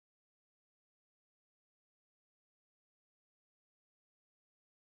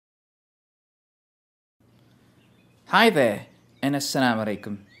Hi there and Assalamu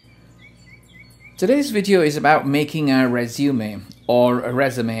alaikum. Today's video is about making a resume, or a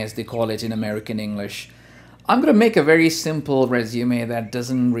resume as they call it in American English. I'm going to make a very simple resume that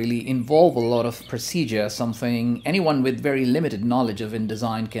doesn't really involve a lot of procedure, something anyone with very limited knowledge of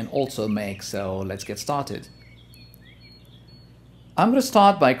InDesign can also make, so let's get started. I'm going to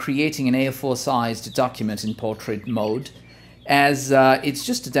start by creating an A4 sized document in portrait mode. As it's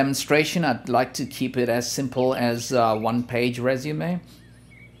just a demonstration, I'd like to keep it as simple as a one-page resume.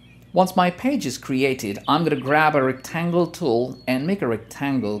 Once my page is created, I'm going to grab a rectangle tool and make a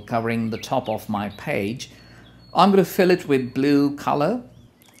rectangle covering the top of my page. I'm going to fill it with blue color.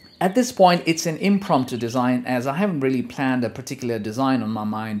 At this point, it's an impromptu design as I haven't really planned a particular design on my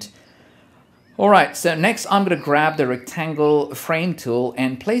mind. Alright, so next I'm going to grab the rectangle frame tool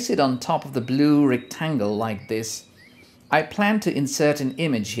and place it on top of the blue rectangle like this. I plan to insert an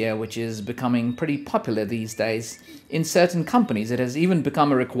image here, which is becoming pretty popular these days. In certain companies, it has even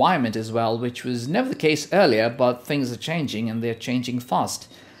become a requirement as well, which was never the case earlier, but things are changing and they're changing fast.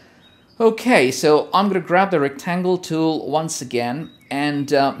 Okay, so I'm going to grab the rectangle tool once again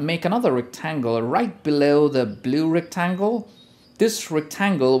and make another rectangle right below the blue rectangle. This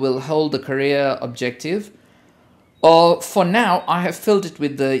rectangle will hold the career objective. For now, I have filled it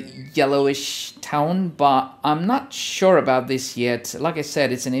with the yellowish tone, but I'm not sure about this yet. Like I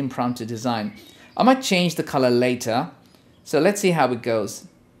said, it's an impromptu design. I might change the color later, so let's see how it goes.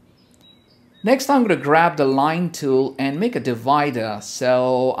 Next, I'm going to grab the line tool and make a divider.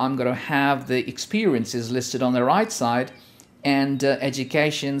 So I'm going to have the experiences listed on the right side and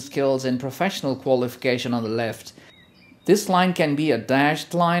education, skills, and professional qualification on the left. This line can be a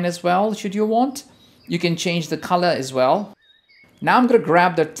dashed line as well, should you want. You can change the color as well. Now I'm going to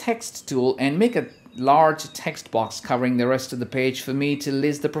grab the text tool and make a large text box covering the rest of the page for me to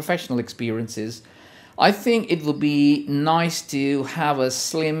list the professional experiences. I think it would be nice to have a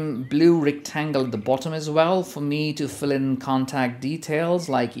slim blue rectangle at the bottom as well for me to fill in contact details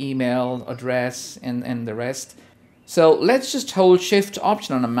like email, address, and the rest. So let's just hold Shift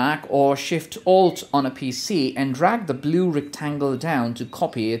Option on a Mac or Shift Alt on a PC and drag the blue rectangle down to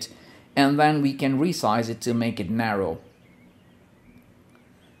copy it, and then we can resize it to make it narrow.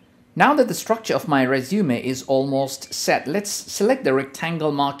 Now that the structure of my resume is almost set, let's select the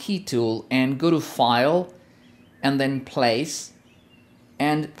rectangle Marquee tool and go to File and then Place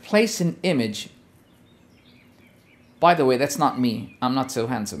and place an image. By the way, that's not me. I'm not so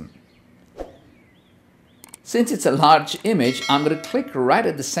handsome. Since it's a large image, I'm going to click right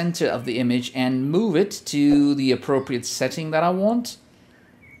at the center of the image and move it to the appropriate setting that I want.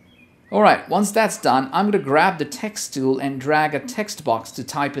 Alright, once that's done, I'm going to grab the text tool and drag a text box to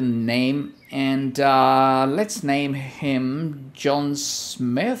type in the name, and let's name him John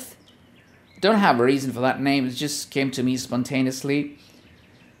Smith. Don't have a reason for that name, it just came to me spontaneously.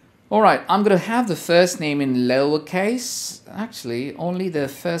 Alright, I'm going to have the first name in lowercase. Actually, only the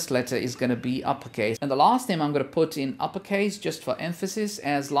first letter is going to be uppercase. And the last name I'm going to put in uppercase just for emphasis,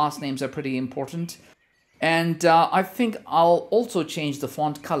 as last names are pretty important. And I think I'll also change the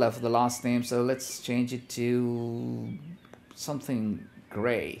font color for the last name, so let's change it to something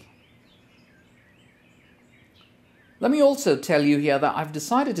gray. Let me also tell you here that I've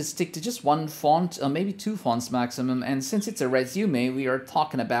decided to stick to just one font, or maybe two fonts maximum, and since it's a resume we are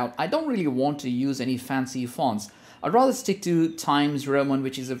talking about, I don't really want to use any fancy fonts. I'd rather stick to Times Roman,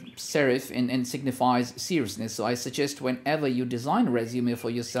 which is a serif and signifies seriousness, so I suggest whenever you design a resume for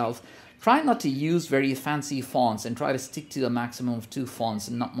yourself, try not to use very fancy fonts and try to stick to a maximum of two fonts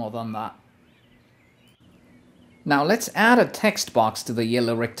and not more than that. Now let's add a text box to the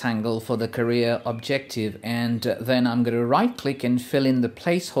yellow rectangle for the career objective, and then I'm going to right click and fill in the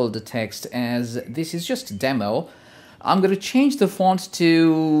placeholder text, as this is just a demo. I'm going to change the font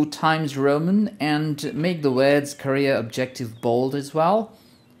to Times Roman and make the words career objective bold as well.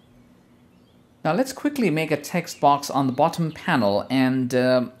 Now let's quickly make a text box on the bottom panel and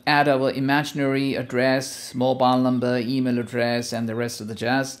add our imaginary address, mobile number, email address, and the rest of the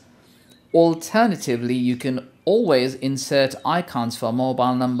jazz. Alternatively, you can always insert icons for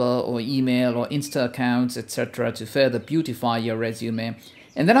mobile number or email or Insta accounts, etc. to further beautify your resume.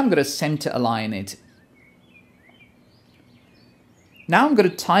 And then I'm going to center align it. Now I'm going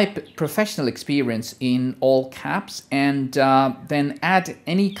to type professional experience in all caps and then add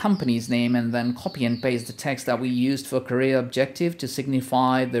any company's name and then copy and paste the text that we used for career objective to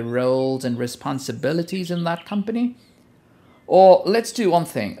signify the roles and responsibilities in that company. Or let's do one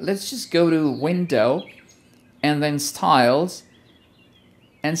thing. Let's just go to Window and then Styles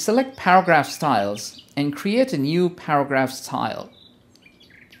and select Paragraph Styles and create a new paragraph style.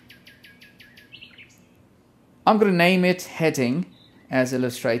 I'm going to name it heading as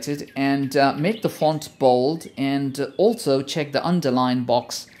illustrated and make the font bold, and also check the underline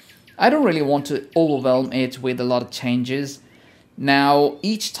box. I don't really want to overwhelm it with a lot of changes. Now,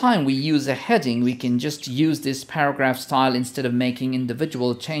 each time we use a heading, we can just use this paragraph style instead of making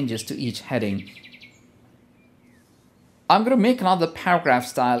individual changes to each heading. I'm going to make another paragraph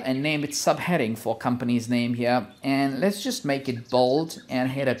style and name it subheading for company's name here. And let's just make it bold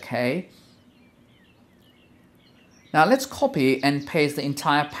and hit OK. Now let's copy and paste the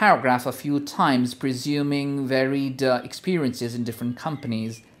entire paragraph a few times, presuming varied experiences in different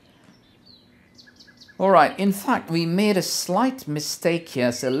companies. Alright, in fact, we made a slight mistake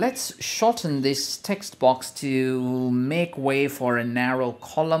here, so let's shorten this text box to make way for a narrow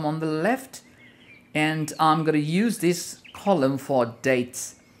column on the left. And I'm going to use this column for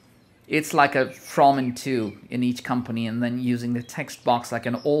dates. It's like a from and to in each company, and then using the text box, I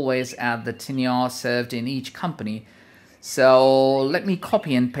can always add the tenure served in each company. So let me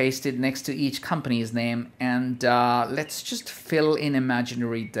copy and paste it next to each company's name, and let's just fill in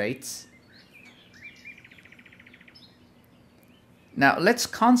imaginary dates. Now let's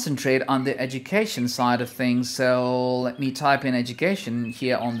concentrate on the education side of things. So let me type in education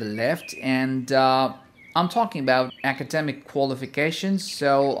here on the left, and I'm talking about academic qualifications,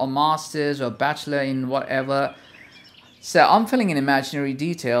 so a master's or bachelor in whatever. So I'm filling in imaginary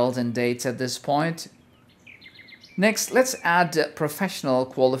details and dates at this point. Next, let's add professional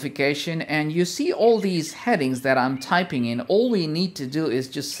qualification, and you see all these headings that I'm typing in. All we need to do is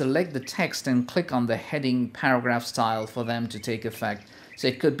just select the text and click on the heading paragraph style for them to take effect. So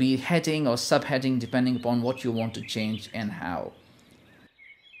it could be heading or subheading depending upon what you want to change and how.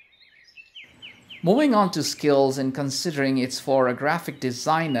 Moving on to skills, and considering it's for a graphic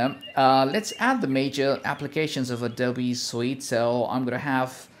designer, let's add the major applications of Adobe Suite. So I'm going to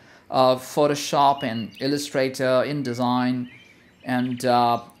have Photoshop and Illustrator, InDesign, and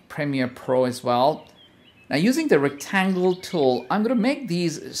Premiere Pro as well. Now, using the rectangle tool, I'm going to make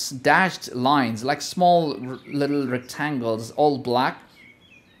these dashed lines like small little rectangles, all black.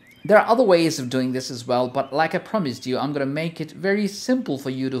 There are other ways of doing this as well, but like I promised you, I'm going to make it very simple for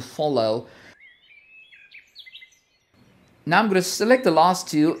you to follow. Now I'm going to select the last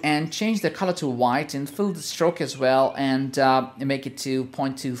two and change the color to white and fill the stroke as well, and make it to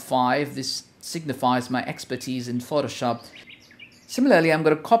 0.25. This signifies my expertise in Photoshop. Similarly, I'm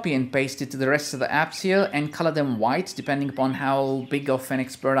going to copy and paste it to the rest of the apps here and color them white depending upon how big of an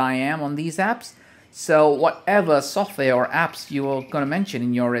expert I am on these apps. So whatever software or apps you are going to mention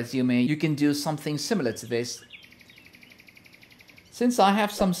in your resume, you can do something similar to this. Since I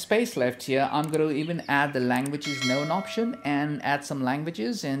have some space left here, I'm going to even add the languages known option and add some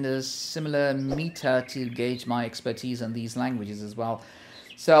languages and a similar meter to gauge my expertise on these languages as well.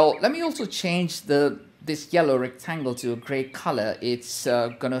 So let me also change this yellow rectangle to a gray color. It's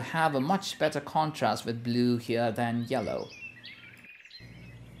going to have a much better contrast with blue here than yellow.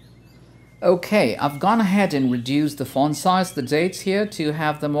 Okay, I've gone ahead and reduced the font size, the dates here, to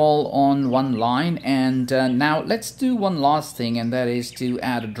have them all on one line. And now let's do one last thing, and that is to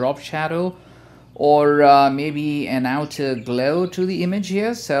add a drop shadow or maybe an outer glow to the image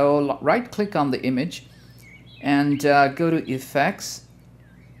here. So right click on the image and go to effects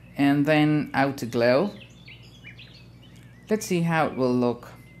and then outer glow. Let's see how it will look.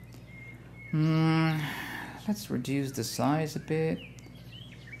 Let's reduce the size a bit.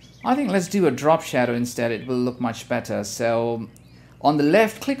 I think let's do a drop shadow instead. It will look much better. So on the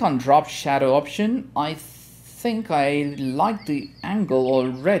left, click on drop shadow option. I think I like the angle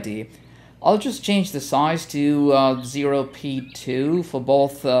already. I'll just change the size to 0p2 for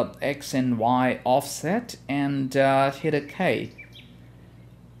both X and Y offset, and hit OK.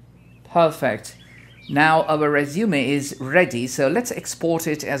 Perfect. Now our resume is ready. So let's export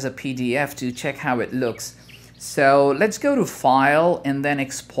it as a PDF to check how it looks. So let's go to File and then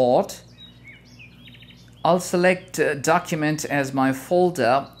Export. I'll select Document as my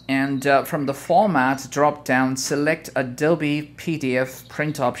folder, and from the Format drop down, select Adobe PDF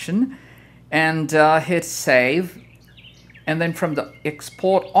Print option and hit Save. And then from the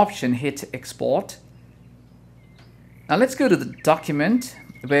Export option, hit Export. Now let's go to the document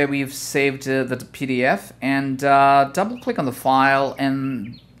where we've saved the PDF and double click on the file,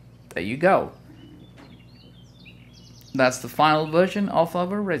 and there you go. That's the final version of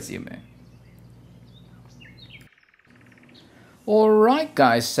our resume. Alright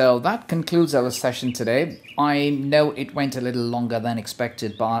guys, so that concludes our session today. I know it went a little longer than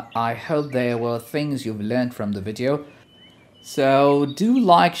expected, but I hope there were things you've learned from the video. So do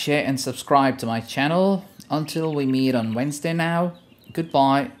like, share and subscribe to my channel. Until we meet on Wednesday now,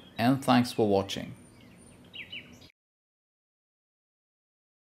 goodbye and thanks for watching.